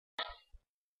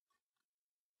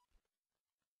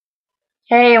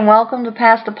Hey, and welcome to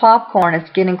Pass the Popcorn. It's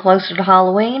getting closer to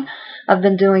Halloween. I've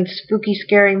been doing spooky,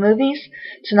 scary movies.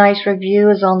 Tonight's review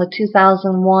is on the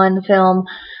 2001 film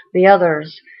The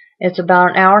Others. It's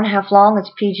about an hour and a half long.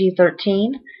 It's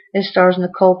PG13. It stars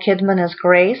Nicole Kidman as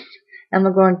Grace, and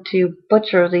we're going to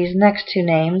butcher these next two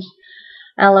names.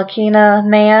 Alakina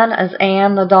Mann as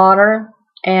Anne, the daughter,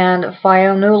 and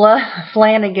Fionnuala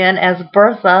Flanagan as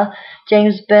Bertha,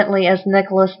 James Bentley as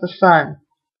Nicholas, the son.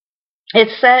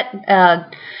 It's set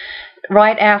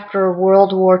right after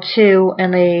World War II,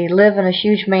 and they live in a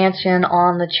huge mansion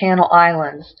on the Channel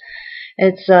Islands.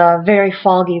 It's very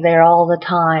foggy there all the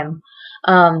time.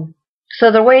 So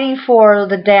they're waiting for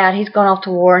the dad. He's gone off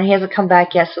to war, and he hasn't come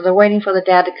back yet, so they're waiting for the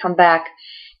dad to come back.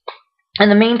 In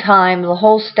the meantime, the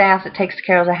whole staff that takes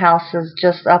care of the house is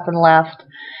just up and left,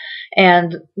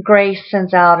 and Grace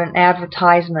sends out an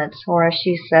advertisement, or as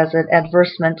she says it,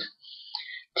 advertisement,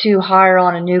 to hire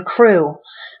on a new crew.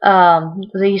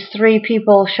 These three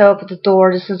people show up at the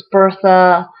door. This is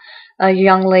Bertha, a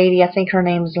young lady, I think her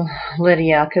name's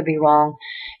Lydia, I could be wrong,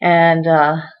 and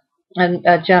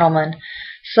a gentleman.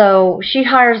 So she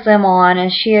hires them on,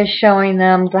 and she is showing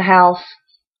them the house,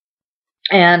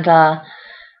 and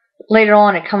later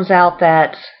on it comes out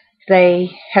that they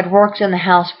had worked in the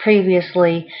house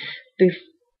previously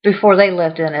before they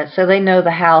lived in it, so they know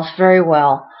the house very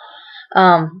well.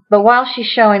 But while she's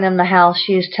showing them the house,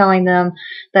 she is telling them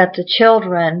that the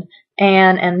children,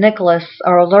 Anne and Nicholas,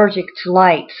 are allergic to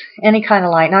light, any kind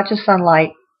of light, not just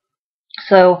sunlight.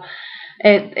 So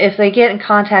if they get in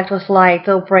contact with light,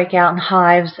 they'll break out in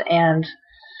hives and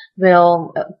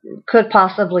they'll could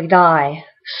possibly die.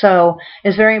 So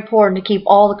it's very important to keep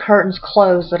all the curtains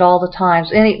closed at all the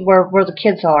times, anywhere where the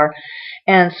kids are.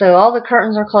 And so all the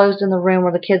curtains are closed in the room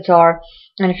where the kids are.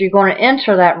 And if you're going to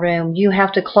enter that room, you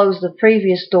have to close the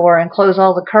previous door and close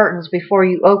all the curtains before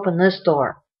you open this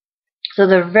door. So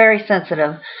they're very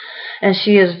sensitive, and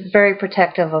she is very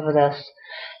protective of this.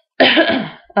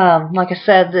 Like I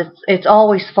said, it's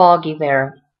always foggy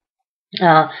there.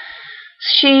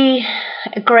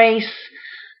 Grace,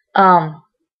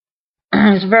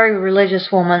 is a very religious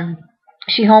woman.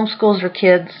 She homeschools her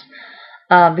kids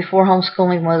before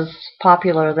homeschooling was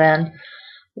popular then.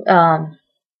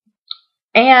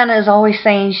 Anne is always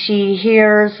saying she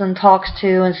hears and talks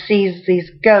to and sees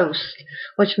these ghosts,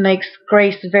 which makes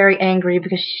Grace very angry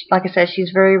because, like I said,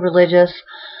 she's very religious,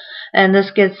 and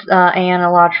this gets Anne in a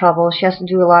lot of trouble. She has to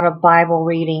do a lot of Bible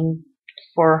reading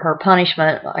for her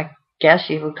punishment. I guess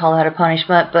you would call that a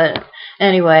punishment, but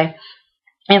anyway,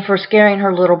 and for scaring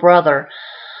her little brother.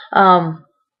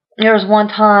 There was one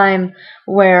time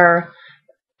where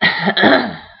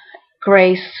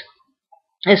Grace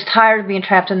is tired of being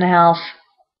trapped in the house,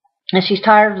 and she's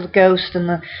tired of the ghost and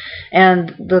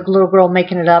the little girl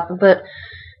making it up, but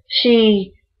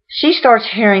she starts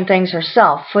hearing things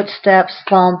herself, footsteps,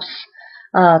 thumps,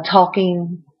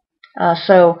 talking.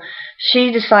 So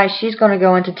she decides she's going to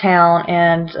go into town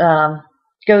and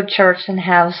go to church and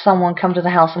have someone come to the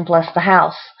house and bless the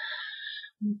house.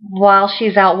 While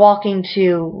she's out walking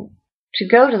to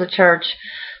go to the church,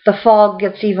 the fog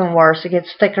gets even worse. It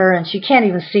gets thicker, and she can't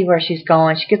even see where she's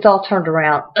going. She gets all turned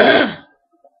around.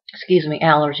 Excuse me,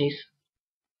 allergies.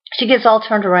 She gets all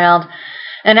turned around,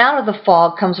 and out of the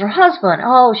fog comes her husband.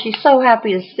 Oh, she's so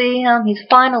happy to see him. He's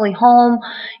finally home.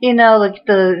 You know,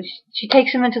 she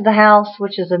takes him into the house,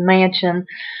 which is a mansion,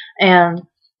 and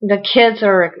the kids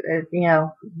are,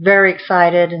 very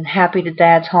excited and happy that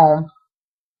Dad's home.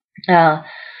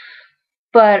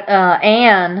 But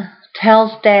Anne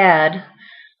tells Dad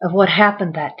of what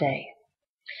happened that day.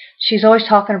 She's always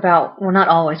talking about, well, not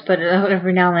always, but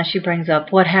every now and then she brings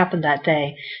up what happened that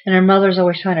day, and her mother's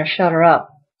always trying to shut her up.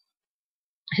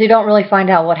 So you don't really find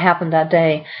out what happened that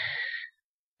day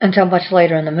until much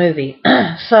later in the movie.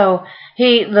 So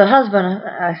the husband,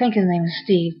 I think his name is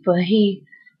Steve, but he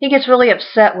gets really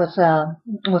upset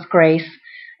with Grace,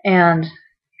 and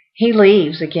he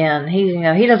leaves again.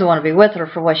 He doesn't want to be with her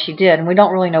for what she did, and we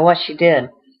don't really know what she did.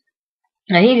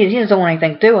 Now, he doesn't want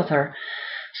anything to do with her,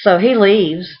 so he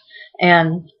leaves.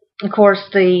 And of course,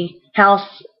 the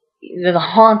house, the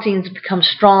hauntings become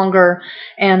stronger,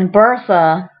 and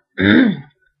Bertha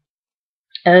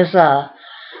is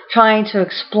trying to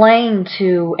explain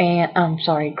to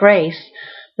Grace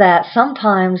that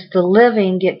sometimes the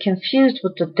living get confused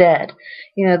with the dead.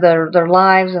 Their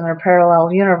lives and their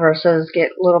parallel universes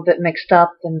get a little bit mixed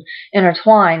up and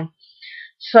intertwined.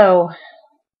 So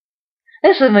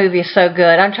this movie is so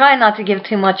good. I'm trying not to give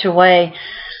too much away,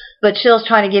 but Chill's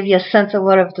trying to give you a sense of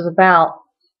what it's about.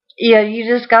 Yeah, you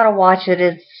just gotta watch it.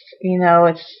 It's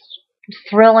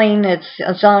thrilling.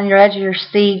 It's on your edge of your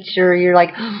seat. You're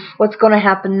like, what's going to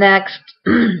happen next?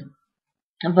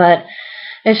 But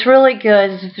it's really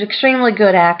good. It's extremely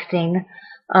good acting,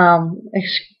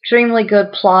 extremely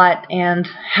good plot, and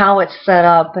how it's set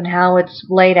up and how it's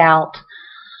laid out.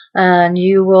 And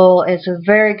it's a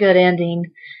very good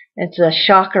ending. It's a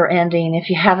shocker ending. If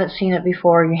you haven't seen it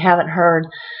before, you haven't heard,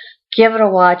 give it a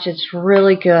watch. It's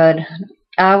really good.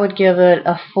 I would give it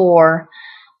a 4.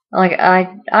 Like I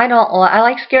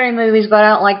like scary movies, but I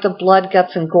don't like the blood,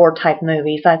 guts, and gore type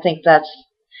movies. I think that's,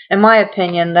 in my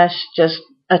opinion, that's just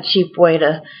a cheap way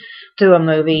to do a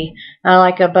movie. I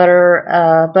like a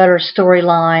better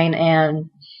storyline and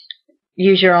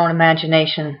use your own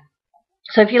imagination.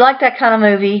 So if you like that kind of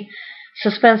movie,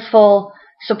 suspenseful,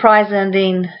 surprise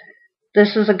ending,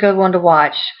 this is a good one to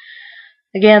watch.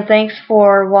 Again, thanks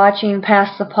for watching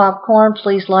Pass the Popcorn.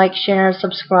 Please like, share, and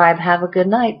subscribe. Have a good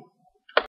night.